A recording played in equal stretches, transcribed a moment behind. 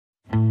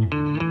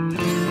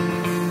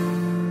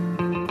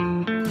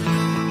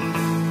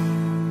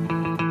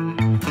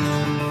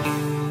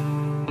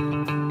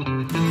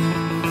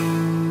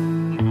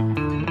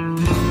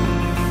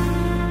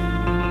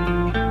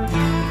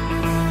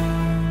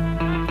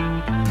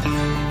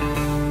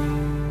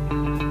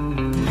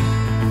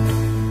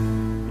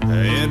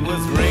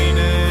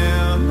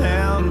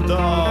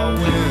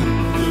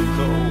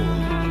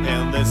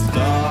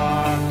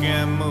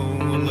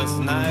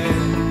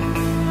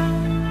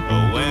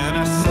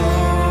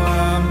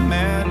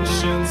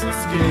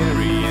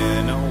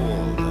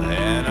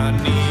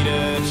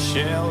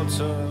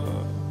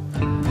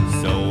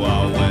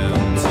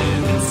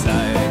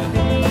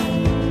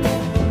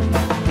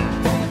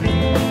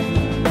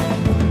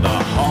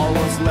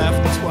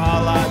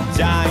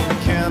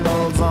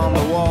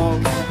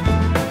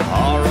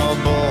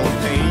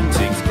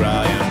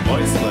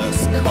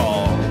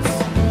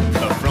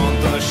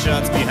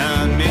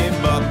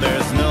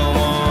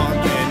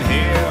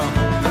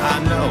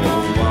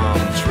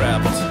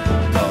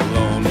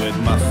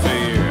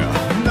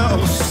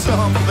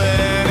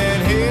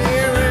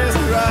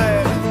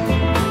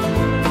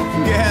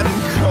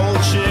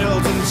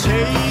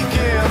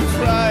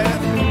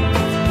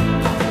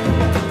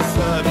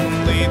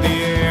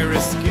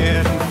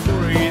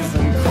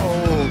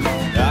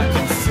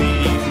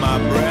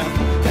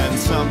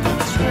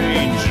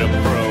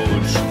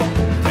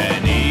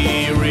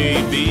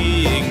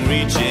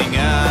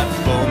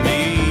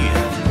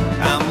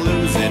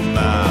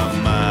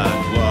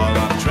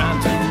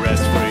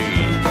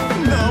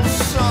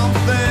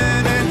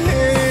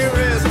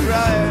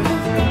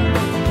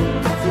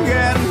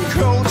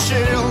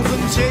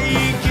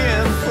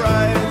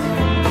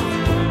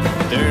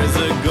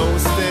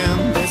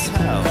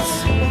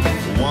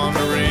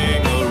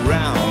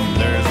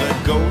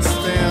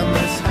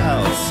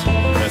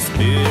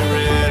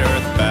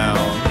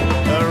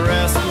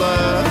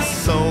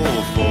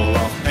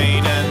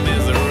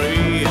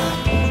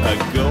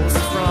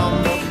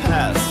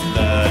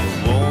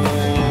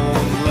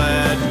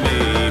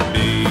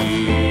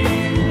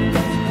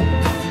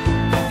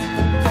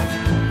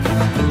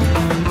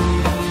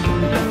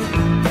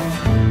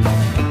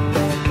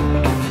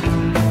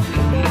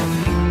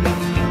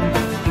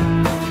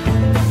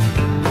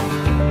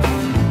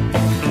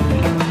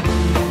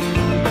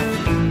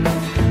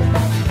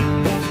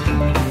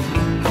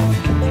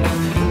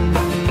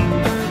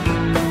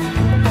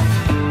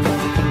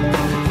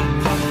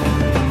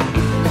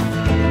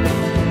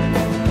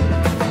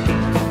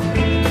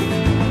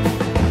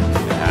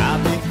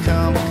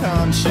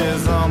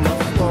lies on the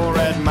floor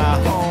at my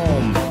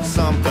home.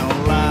 Something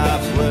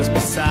lifeless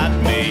beside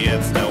me,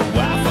 it's the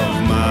wife of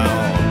my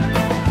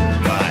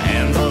own. My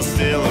hands are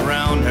still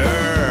around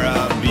her,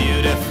 a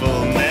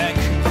beautiful neck.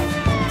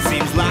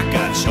 Seems like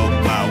I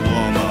choked my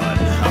woman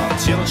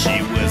until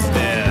she was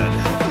dead.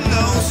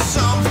 No,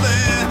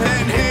 something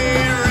in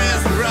here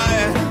isn't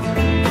right.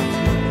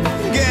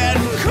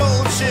 Getting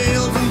cold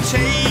chills and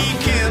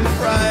taking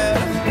pride.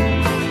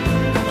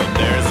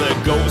 There's a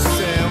ghost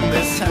in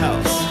this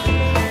house,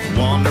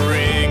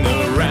 wandering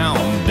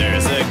around.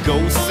 There's a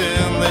ghost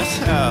in this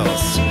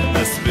house,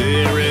 a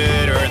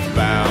spirit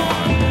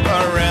earthbound,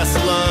 a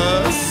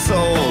restless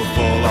soul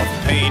full of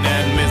pain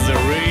and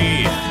misery.